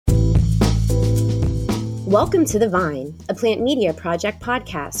Welcome to The Vine, a Plant Media Project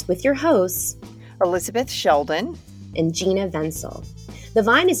podcast with your hosts, Elizabeth Sheldon and Gina Wenzel. The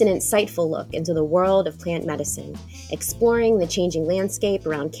Vine is an insightful look into the world of plant medicine, exploring the changing landscape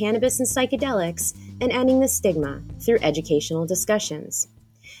around cannabis and psychedelics, and ending the stigma through educational discussions.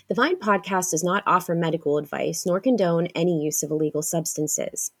 The Vine podcast does not offer medical advice nor condone any use of illegal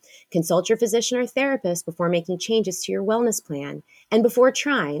substances. Consult your physician or therapist before making changes to your wellness plan and before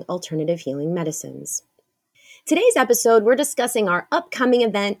trying alternative healing medicines. Today's episode, we're discussing our upcoming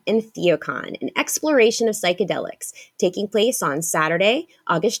event, EntheoCon, an exploration of psychedelics, taking place on Saturday,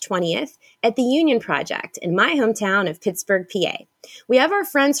 August 20th, at the Union Project in my hometown of Pittsburgh, PA. We have our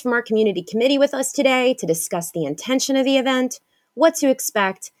friends from our community committee with us today to discuss the intention of the event, what to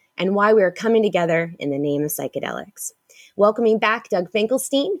expect, and why we are coming together in the name of psychedelics. Welcoming back Doug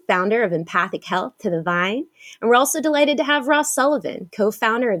Finkelstein, founder of Empathic Health, to The Vine. And we're also delighted to have Sullivan,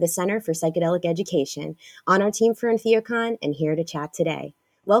 co-founder of the Center for Psychedelic Education, on our team for EntheoCon and here to chat today.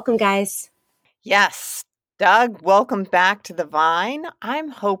 Welcome, guys. Yes. Doug, welcome back to The Vine. I'm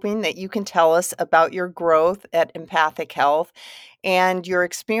hoping that you can tell us about your growth at Empathic Health and your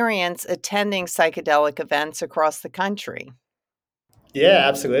experience attending psychedelic events across the country. Yeah,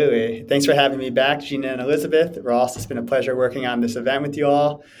 absolutely. Thanks for having me back, Gina and Elizabeth. Ross, it's been a pleasure working on this event with you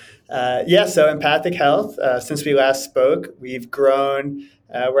all. So Empathic Health, since we last spoke, we've grown.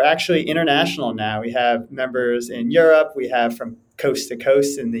 We're actually international now. We have members in Europe. We have from coast to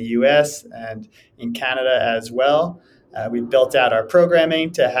coast in the US and in Canada as well. We've built out our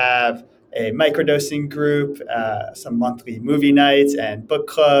programming to have a microdosing group, some monthly movie nights and book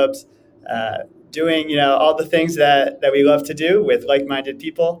clubs, doing all the things that we love to do with like-minded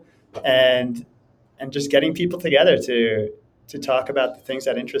people, and just getting people together to talk about the things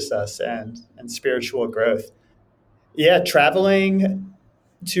that interest us and spiritual growth. Yeah, traveling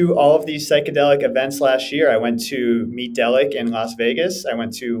to all of these psychedelic events last year. I went to Meetdelic in Las Vegas. I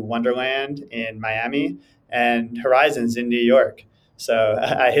went to Wonderland in Miami and Horizons in New York. So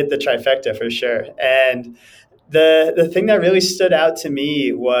I hit the trifecta for sure. And the thing that really stood out to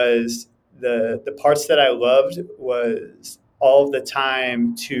me was the parts that I loved was all of the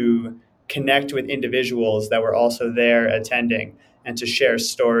time to connect with individuals that were also there attending and to share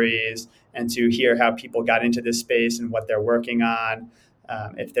stories and to hear how people got into this space and what they're working on,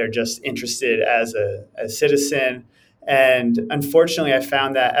 if they're just interested as a citizen. And unfortunately, I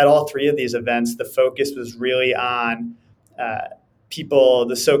found that at all three of these events, the focus was really on people,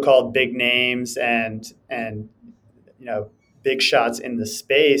 the so-called big names and big shots in the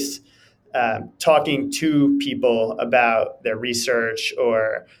space, talking to people about their research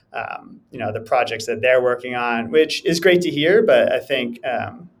or the projects that they're working on, which is great to hear. But I think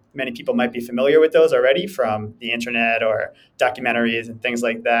many people might be familiar with those already from the internet or documentaries and things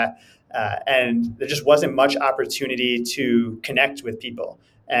like that. And there just wasn't much opportunity to connect with people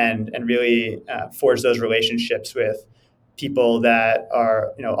and really forge those relationships with people that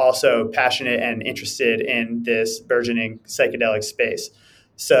are also passionate and interested in this burgeoning psychedelic space.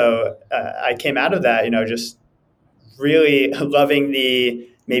 So I came out of that, just really loving the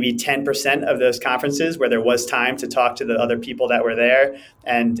maybe 10% of those conferences where there was time to talk to the other people that were there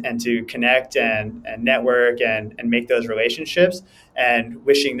and to connect and network and make those relationships, and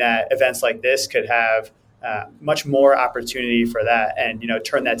wishing that events like this could have much more opportunity for that, and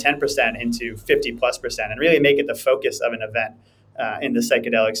turn that 10% into 50+% and really make it the focus of an event in the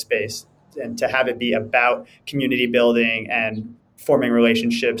psychedelic space, and to have it be about community building and forming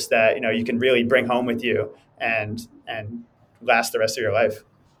relationships that you can really bring home with you and last the rest of your life.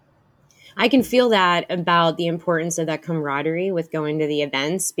 I can feel that about the importance of that camaraderie with going to the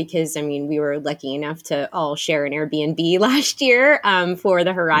events, because we were lucky enough to all share an Airbnb last year for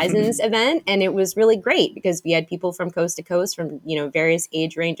the Horizons event, and it was really great because we had people from coast to coast, from various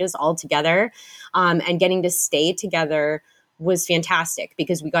age ranges all together, and getting to stay together was fantastic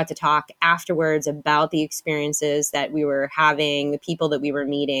because we got to talk afterwards about the experiences that we were having, the people that we were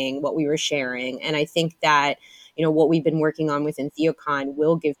meeting, what we were sharing. And I think that, what we've been working on with EntheoCon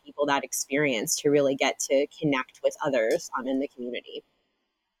will give people that experience to really get to connect with others in the community.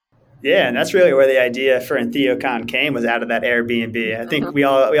 Yeah, and that's really where the idea for EntheoCon came, was out of that Airbnb. I think we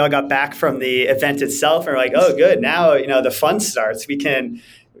all got back from the event itself and we're like, oh, good, now the fun starts. We can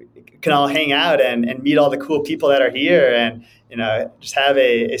all hang out and meet all the cool people that are here, and just have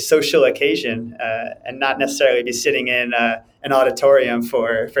a social occasion, and not necessarily be sitting in an auditorium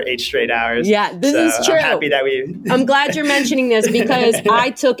for 8 straight hours. Yeah, this so is true. I'm happy that I'm glad you're mentioning this because I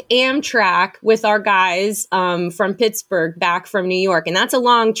took Amtrak with our guys from Pittsburgh back from New York, and that's a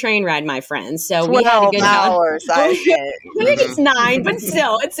long train ride, my friends. So we had a 12 good hours, I think. I think it's 9, but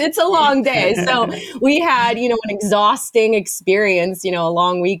still, it's a long day. So we had, an exhausting experience, a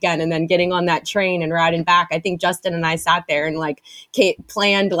long weekend, and then getting on that train and riding back. I think Justin and I sat there and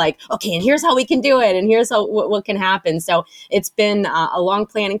planned okay, and here's how we can do it, and here's what can happen. So it's been a long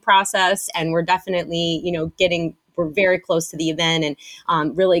planning process, and we're definitely, we're very close to the event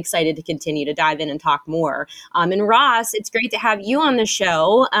and really excited to continue to dive in and talk more. And Ross, it's great to have you on the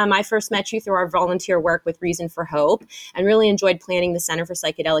show. I first met you through our volunteer work with Reason for Hope and really enjoyed planning the Center for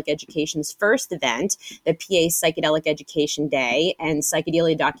Psychedelic Education's first event, the PA Psychedelic Education Day and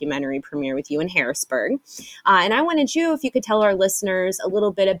Psychedelia documentary premiere with you in Harrisburg. And I wanted you, if you could tell our listeners a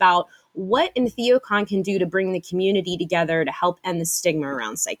little bit about what EntheoCon can do to bring the community together to help end the stigma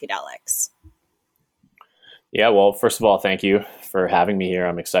around psychedelics. Yeah, well, first of all, thank you for having me here.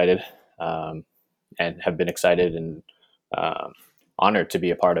 I'm excited and have been excited and honored to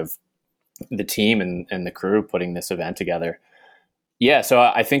be a part of the team and the crew putting this event together. Yeah, so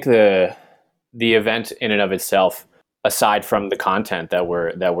I think the event in and of itself, aside from the content that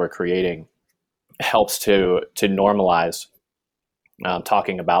we're creating, helps to normalize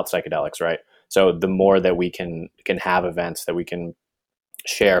talking about psychedelics, right? So the more that we can have events that we can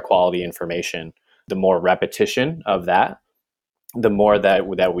share quality information, the more repetition of that, the more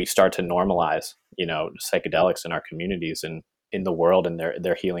that we start to normalize, psychedelics in our communities and in the world and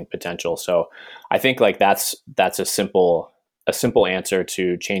their healing potential. So I think that's a simple answer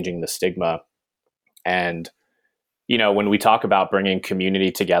to changing the stigma. And, when we talk about bringing community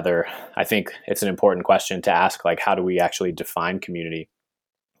together, I think it's an important question to ask, how do we actually define community?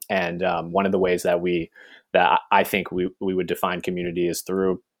 And one of the ways that I think we would define community is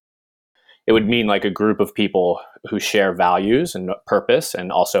through, it would mean a group of people who share values and purpose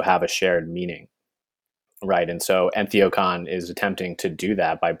and also have a shared meaning, right? And so EntheoCon is attempting to do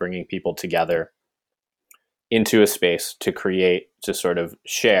that by bringing people together into a space to create, to sort of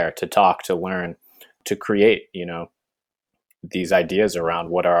share, to talk, to learn, to create, these ideas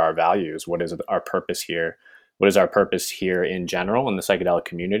around what are our values, what is our purpose here, what is our purpose here in general in the psychedelic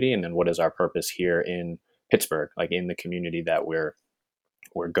community, and then what is our purpose here in Pittsburgh, in the community that we're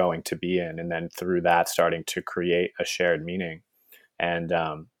going to be in, and then through that starting to create a shared meaning. And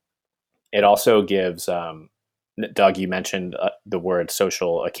it also gives, Doug, you mentioned the word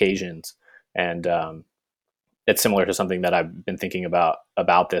social occasions, and it's similar to something that I've been thinking about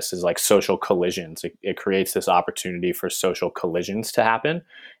this is social collisions. It creates this opportunity for social collisions to happen,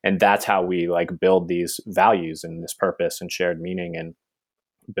 and that's how we build these values and this purpose and shared meaning and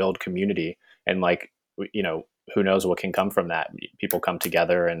build community. And who knows what can come from that? People come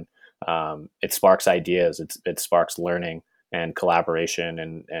together and it sparks ideas. It sparks learning and collaboration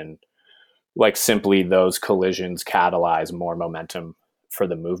and simply those collisions catalyze more momentum for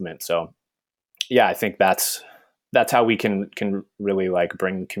the movement. So yeah, I think that's how we can really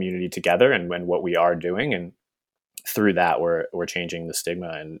bring community together and what we are doing. And through that, we're changing the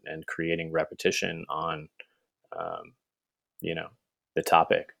stigma and creating repetition on, the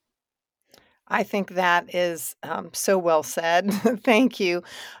topic. I think that is so well said. Thank you.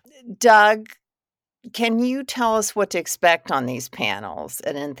 Doug, can you tell us what to expect on these panels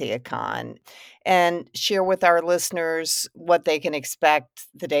at EntheoCon and share with our listeners what they can expect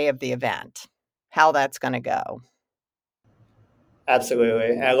the day of the event, how that's going to go?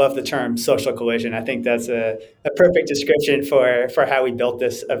 Absolutely. I love the term social collision. I think that's a perfect description for how we built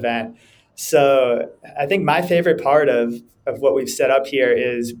this event. So I think my favorite part of what we've set up here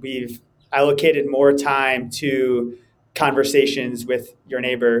is we've allocated more time to conversations with your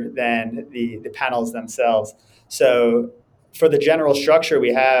neighbor than the panels themselves. So for the general structure,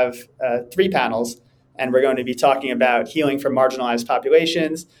 we have 3 panels, and we're going to be talking about healing for marginalized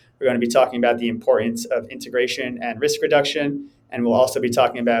populations. We're going to be talking about the importance of integration and risk reduction. And we'll also be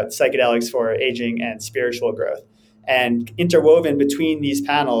talking about psychedelics for aging and spiritual growth. And interwoven between these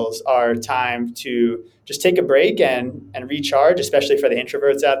panels are time to just take a break and recharge, especially for the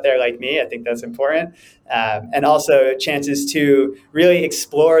introverts out there like me. I think that's important. And also chances to really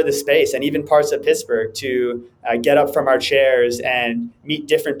explore the space and even parts of Pittsburgh to get up from our chairs and meet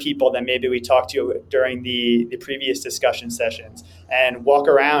different people than maybe we talked to during the previous discussion sessions, and walk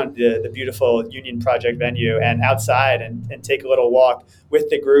around the beautiful Union Project venue and outside and take a little walk with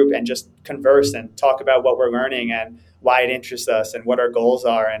the group and just converse and talk about what we're learning and why it interests us and what our goals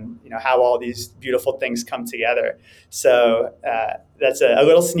are and how all these beautiful things come together. So that's a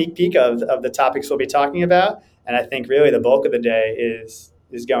little sneak peek of the topics we'll be talking about. And I think really the bulk of the day is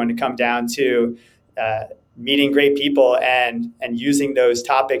going to come down to meeting great people and using those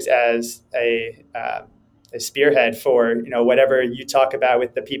topics as a spearhead for whatever you talk about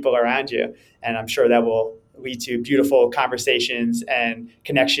with the people around you. And I'm sure that will lead to beautiful conversations and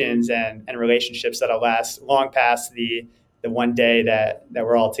connections and relationships that'll last long past the one day that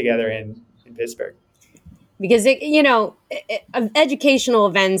we're all together in Pittsburgh. Because educational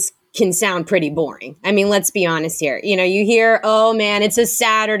events can sound pretty boring. I mean, let's be honest here. You hear, oh man, it's a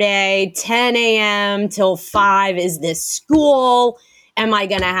Saturday, 10 a.m. till 5 is this school. Am I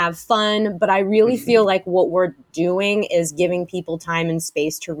going to have fun? But I really feel like what we're doing is giving people time and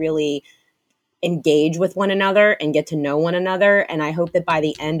space to really engage with one another and get to know one another. And I hope that by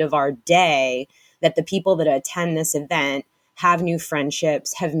the end of our day, that the people that attend this event have new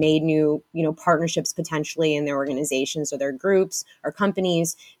friendships, have made new, partnerships potentially in their organizations or their groups or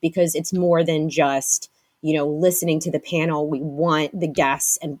companies, because it's more than just, listening to the panel. We want the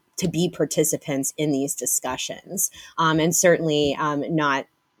guests and to be participants in these discussions, and certainly not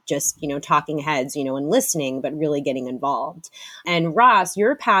just, talking heads, and listening, but really getting involved. And Ross,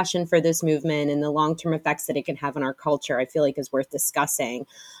 your passion for this movement and the long-term effects that it can have on our culture, I feel like is worth discussing.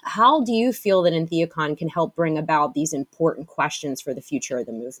 How do you feel that EntheoCon can help bring about these important questions for the future of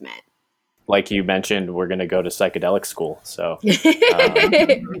the movement? Like you mentioned, we're going to go to psychedelic school. So at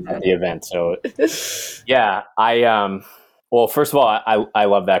the event. So yeah, well, first of all, I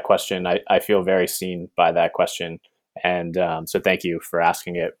love that question. I feel very seen by that question. And so thank you for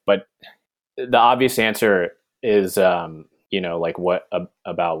asking it. But the obvious answer is, like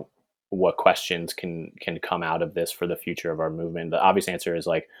about what questions can come out of this for the future of our movement. The obvious answer is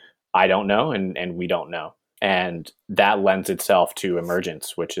like, I don't know. And we don't know. And that lends itself to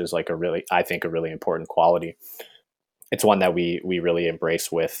emergence, which is like a really important quality. It's one that we really embrace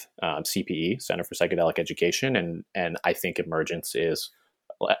with CPE, Center for Psychedelic Education. And I think emergence is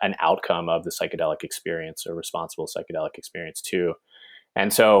an outcome of the psychedelic experience, a responsible psychedelic experience too.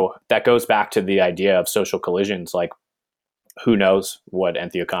 And so that goes back to the idea of social collisions. Like, who knows what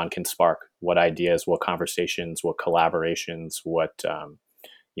EntheoCon can spark, what ideas, what conversations, what collaborations, what,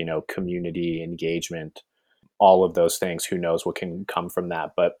 community engagement, all of those things. Who knows what can come from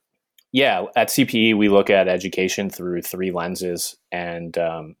that. But yeah, at CPE, we look at education through 3 lenses. And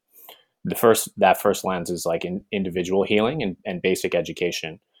that first lens is like individual healing and basic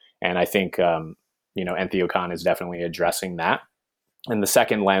education. And I think, EntheoCon is definitely addressing that. And the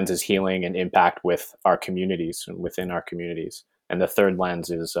second lens is healing and impact with our communities and within our communities. And the third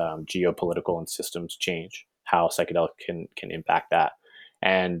lens is geopolitical and systems change, how psychedelic can impact that.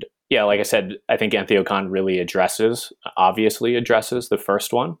 And yeah, like I said, I think EntheoCon really obviously addresses the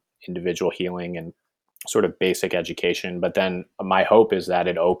first one, individual healing and sort of basic education. But then my hope is that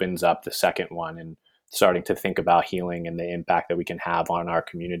it opens up the second one and starting to think about healing and the impact that we can have on our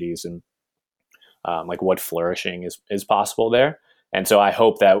communities and like what flourishing is possible there. And so I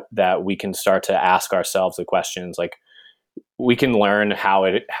hope that we can start to ask ourselves the questions, like we can learn how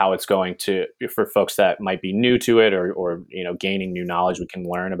it's going to, for folks that might be new to it or gaining new knowledge, we can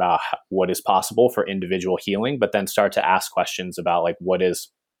learn about what is possible for individual healing, but then start to ask questions about like what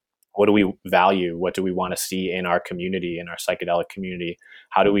do we value? What do we want to see in our community, in our psychedelic community?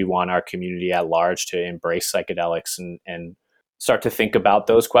 How do we want our community at large to embrace psychedelics and start to think about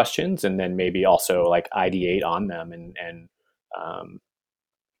those questions, and then maybe also like ideate on them and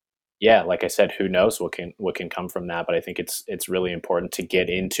yeah, like I said, who knows what can come from that? But I think it's really important to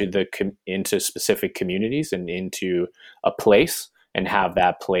get into specific communities and into a place and have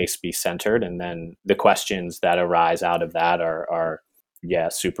that place be centered, and then the questions that arise out of that are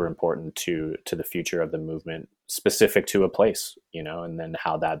super important to the future of the movement, specific to a place, and then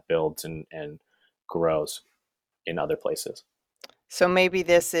how that builds and grows in other places. So maybe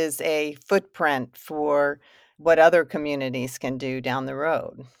this is a footprint for what other communities can do down the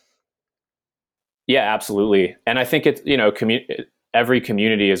road. Yeah, absolutely. And I think it's, every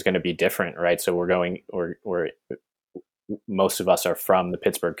community is going to be different, right? So we're most of us are from the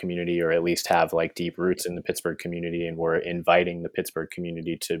Pittsburgh community, or at least have like deep roots in the Pittsburgh community, and we're inviting the Pittsburgh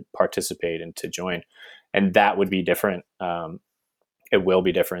community to participate and to join. And that would be different. It will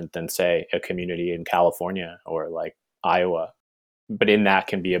be different than, say, a community in California or like Iowa. But in that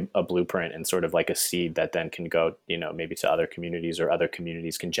can be a blueprint and sort of like a seed that then can go, maybe to other communities, or other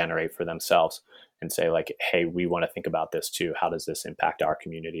communities can generate for themselves and say like, hey, we want to think about this too. How does this impact our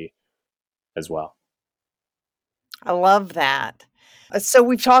community as well? I love that. So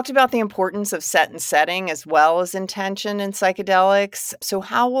we've talked about the importance of set and setting as well as intention in psychedelics. So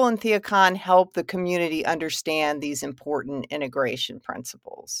how will EntheoCon help the community understand these important integration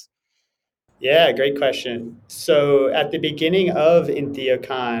principles? Yeah, great question. So at the beginning of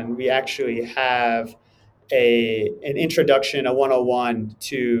EntheoCon, we actually have an introduction, a 101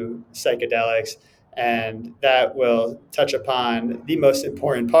 to psychedelics, and that will touch upon the most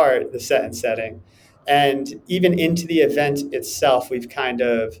important part, the set and setting. And even into the event itself, we've kind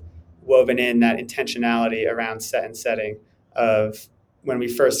of woven in that intentionality around set and setting of when we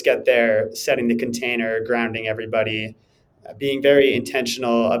first get there, setting the container, grounding everybody, being very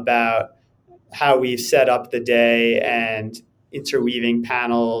intentional about how we've set up the day and interweaving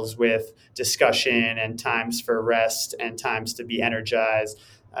panels with discussion and times for rest and times to be energized,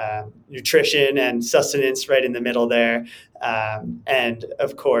 nutrition and sustenance right in the middle there. And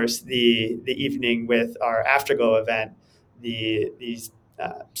of course, the evening with our Afterglow event, these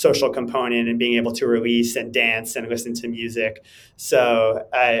social component and being able to release and dance and listen to music. So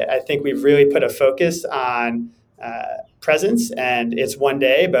I think we've really put a focus on presence, and it's one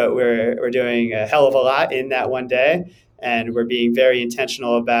day, but we're doing a hell of a lot in that one day, and we're being very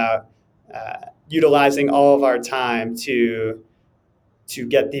intentional about utilizing all of our time to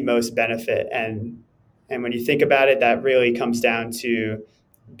get the most benefit. And when you think about it, that really comes down to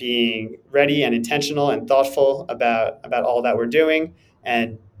being ready and intentional and thoughtful about all that we're doing,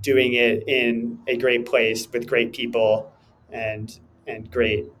 and doing it in a great place with great people and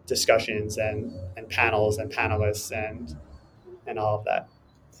great discussions and panels and panelists and all of that.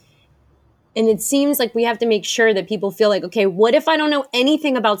 And it seems like we have to make sure that people feel like, okay, what if I don't know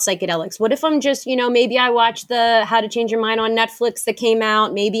anything about psychedelics? What if I'm just, maybe I watched the How to Change Your Mind on Netflix that came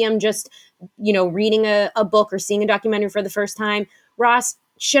out. Maybe I'm just, reading a book or seeing a documentary for the first time. Ross,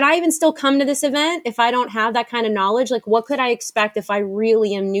 should I even still come to this event if I don't have that kind of knowledge? Like, what could I expect if I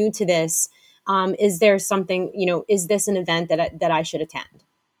really am new to this? Is there something, is this an event that I should attend?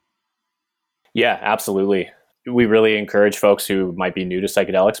 Yeah, absolutely. We really encourage folks who might be new to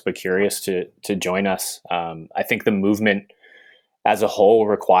psychedelics but curious to join us. I think the movement as a whole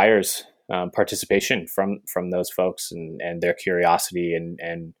requires participation from those folks and their curiosity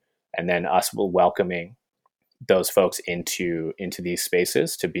and then us welcoming those folks into these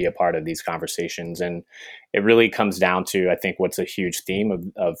spaces to be a part of these conversations. And it really comes down to, I think, what's a huge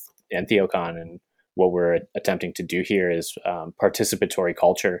theme of EntheoCon and what we're attempting to do here is participatory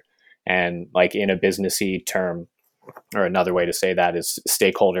culture. And like in a businessy term, or another way to say that is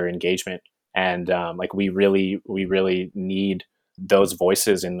stakeholder engagement. And like we really need those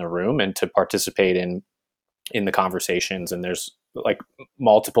voices in the room and to participate in the conversations. And there's like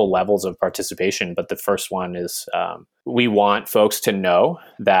multiple levels of participation, but the first one is we want folks to know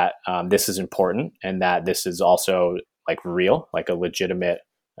that this is important and that this is also like real, like a legitimate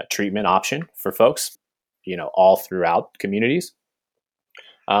treatment option for folks, all throughout communities.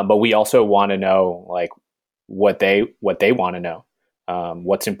 But we also want to know like what they want to know,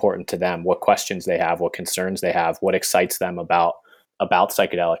 what's important to them, what questions they have, what concerns they have, what excites them about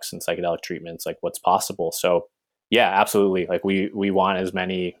psychedelics and psychedelic treatments, like what's possible. So yeah, absolutely. Like we want as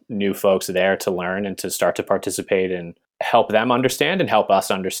many new folks there to learn and to start to participate and help them understand and help us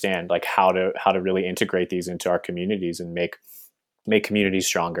understand like how to really integrate these into our communities and make communities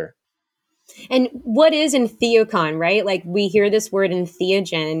stronger. And what is EntheoCon, right? Like we hear this word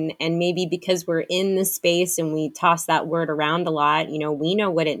entheogen, and maybe because we're in the space and we toss that word around a lot, we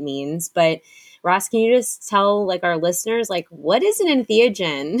know what it means. But Ross, can you just tell like our listeners, like what is an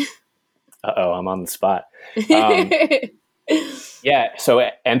entheogen? Uh-oh, I'm on the spot. Yeah, so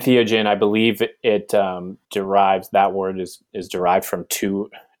entheogen, I believe it derives, that word is derived from two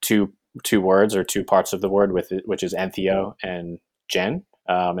words or two parts of the word with it, which is entheo and gen.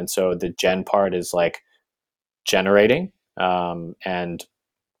 And so the gen part is like generating, and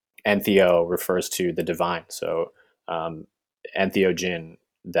entheo refers to the divine. So entheogen,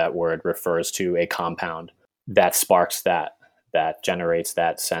 that word refers to a compound that sparks that generates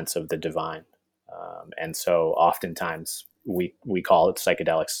that sense of the divine. And so oftentimes we call it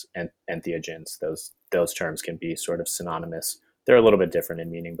psychedelics and entheogens. Those terms can be sort of synonymous. They're a little bit different in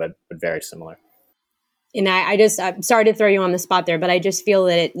meaning, but very similar. And I'm sorry to throw you on the spot there, but I just feel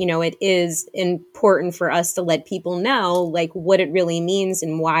that it is important for us to let people know like what it really means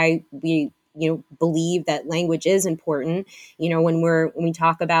and why we believe that language is important. When we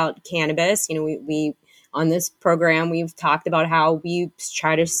talk about cannabis, we on this program we've talked about how we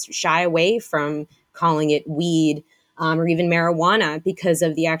try to shy away from calling it weed or even marijuana because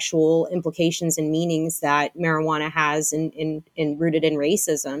of the actual implications and meanings that marijuana has in rooted in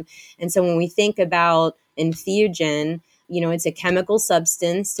racism. And so when we think about entheogen, it's a chemical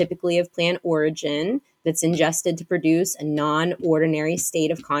substance, typically of plant origin, that's ingested to produce a non-ordinary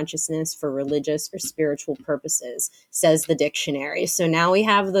state of consciousness for religious or spiritual purposes, says the dictionary. So now we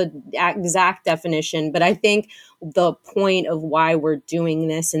have the exact definition, but I think the point of why we're doing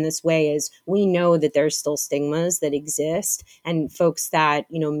this in this way is we know that there's still stigmas that exist, and folks that,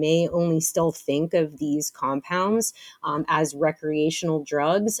 may only still think of these compounds as recreational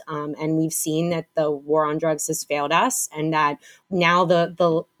drugs. And we've seen that the war on drugs has failed us, and that now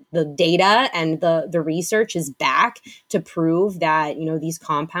the data and the research is back to prove that, these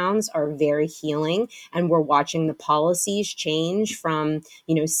compounds are very healing. And we're watching the policies change from,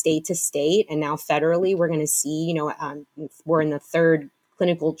 state to state. And now federally, we're going to see, we're in the third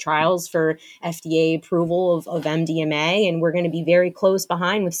clinical trials for FDA approval of MDMA, and we're going to be very close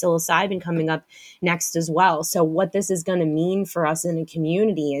behind with psilocybin coming up next as well. So what this is going to mean for us in a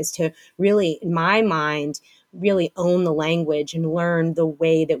community is to really, in my mind, really own the language and learn the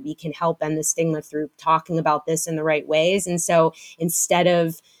way that we can help end the stigma through talking about this in the right ways. And so instead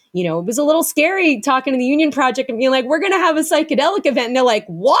of, it was a little scary talking to the Union Project and being like, we're going to have a psychedelic event. And they're like,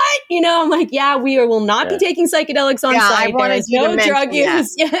 what? I'm like, yeah, we will not be taking psychedelics on site. There is no drug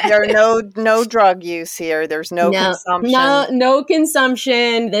use. There are no drug use here. There's no consumption. No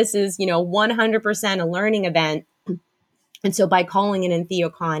consumption. This is, 100% a learning event. And so by calling it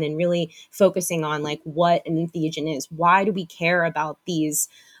EntheoCon and really focusing on like what an entheogen is, why do we care about these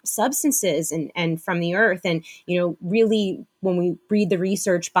substances and from the earth? And, really when we read the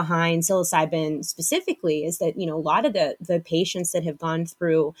research behind psilocybin specifically is that, a lot of the patients that have gone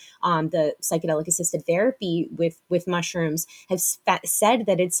through the psychedelic assisted therapy with mushrooms have said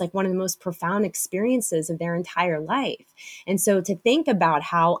that it's like one of the most profound experiences of their entire life. And so to think about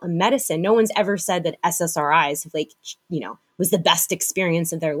how a medicine, no one's ever said that SSRIs have was the best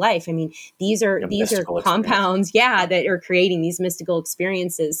experience of their life. I mean, these are compounds, that are creating these mystical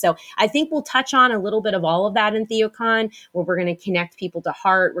experiences. So I think we'll touch on a little bit of all of that in EntheoCon, where we're going to connect people to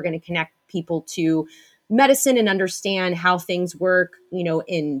heart. We're going to connect people to medicine and understand how things work,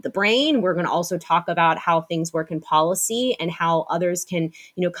 in the brain. We're going to also talk about how things work in policy and how others can,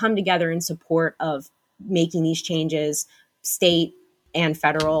 come together in support of making these changes, state and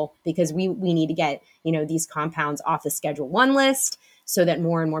federal, because we need to get, these compounds off the Schedule 1 list so that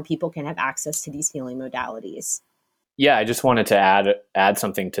more and more people can have access to these healing modalities. Yeah, I just wanted to add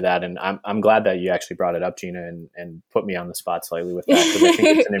something to that, and I'm glad that you actually brought it up, Gina, and put me on the spot slightly with that, because I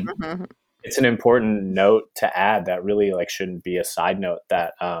think it's an important note to add that really shouldn't be a side note,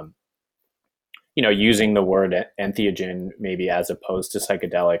 that using the word entheogen maybe as opposed to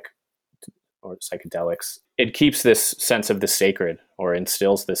psychedelic or psychedelics, it keeps this sense of the sacred, or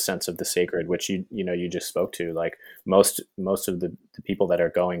instills this sense of the sacred, which you just spoke to. Like most of the people that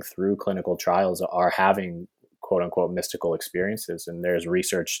are going through clinical trials are having quote unquote mystical experiences, and there's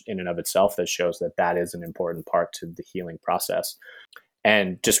research in and of itself that shows that is an important part to the healing process.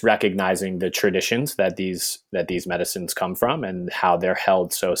 And just recognizing the traditions that these medicines come from and how they're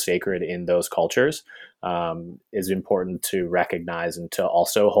held so sacred in those cultures is important to recognize and to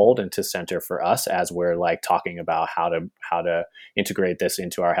also hold and to center for us as we're talking about how to integrate this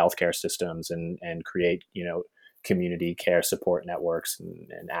into our healthcare systems and create community care support networks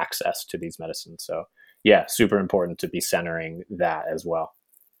and access to these medicines. So yeah, super important to be centering that as well.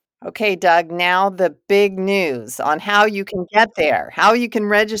 Okay, Doug, now the big news on how you can get there, how you can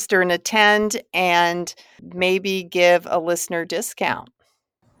register and attend, and maybe give a listener discount.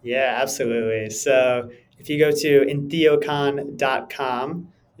 Yeah, absolutely. So if you go to EntheoCon.com,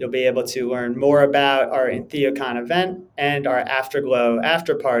 you'll be able to learn more about our EntheoCon event and our Afterglow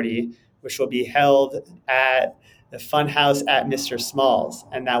after party, which will be held at the Funhouse at Mr. Smalls.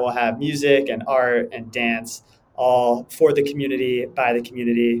 And that will have music and art and dance, all for the community, by the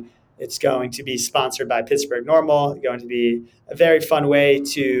community. It's going to be sponsored by Pittsburgh Normal, going to be a very fun way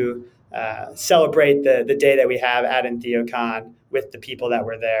to celebrate the day that we have at EntheoCon with the people that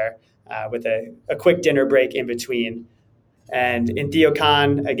were there, with a quick dinner break in between. And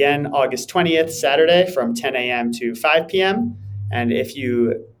EntheoCon, again, August 20th, Saturday from 10 a.m. to 5 p.m. And if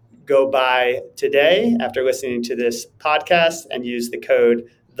you go by today after listening to this podcast and use the code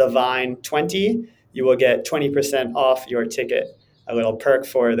THEVINE20, you will get 20% off your ticket, a little perk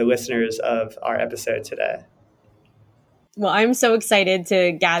for the listeners of our episode today. Well, I'm so excited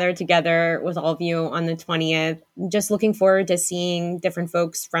to gather together with all of you on the 20th. just looking forward to seeing different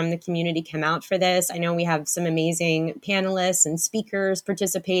folks from the community come out for this. I know we have some amazing panelists and speakers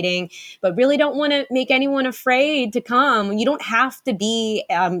participating, but really don't want to make anyone afraid to come. You don't have to be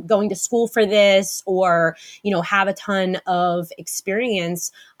going to school for this or, have a ton of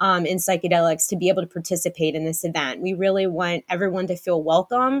experience in psychedelics to be able to participate in this event. We really want everyone to feel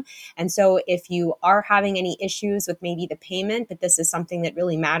welcome. And so if you are having any issues with maybe the payment, but this is something that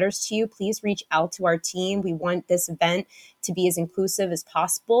really matters to you, please reach out to our team. We want this event to be as inclusive as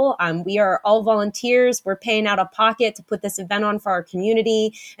possible. We are all volunteers. We're paying out of pocket to put this event on for our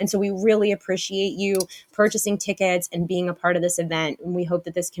community. And so we really appreciate you purchasing tickets and being a part of this event. And we hope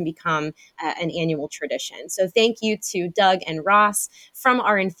that this can become an annual tradition. So thank you to Doug and Ross from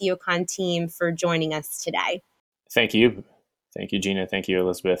our EntheoCon team for joining us today. Thank you. Thank you, Gina. Thank you,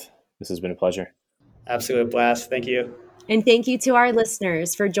 Elizabeth. This has been a pleasure. Absolute blast. Thank you. And thank you to our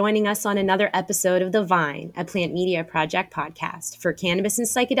listeners for joining us on another episode of The Vine, a Plant Media Project podcast. For cannabis and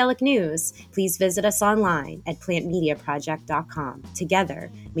psychedelic news, please visit us online at plantmediaproject.com.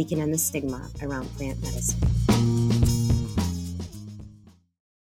 Together, we can end the stigma around plant medicine.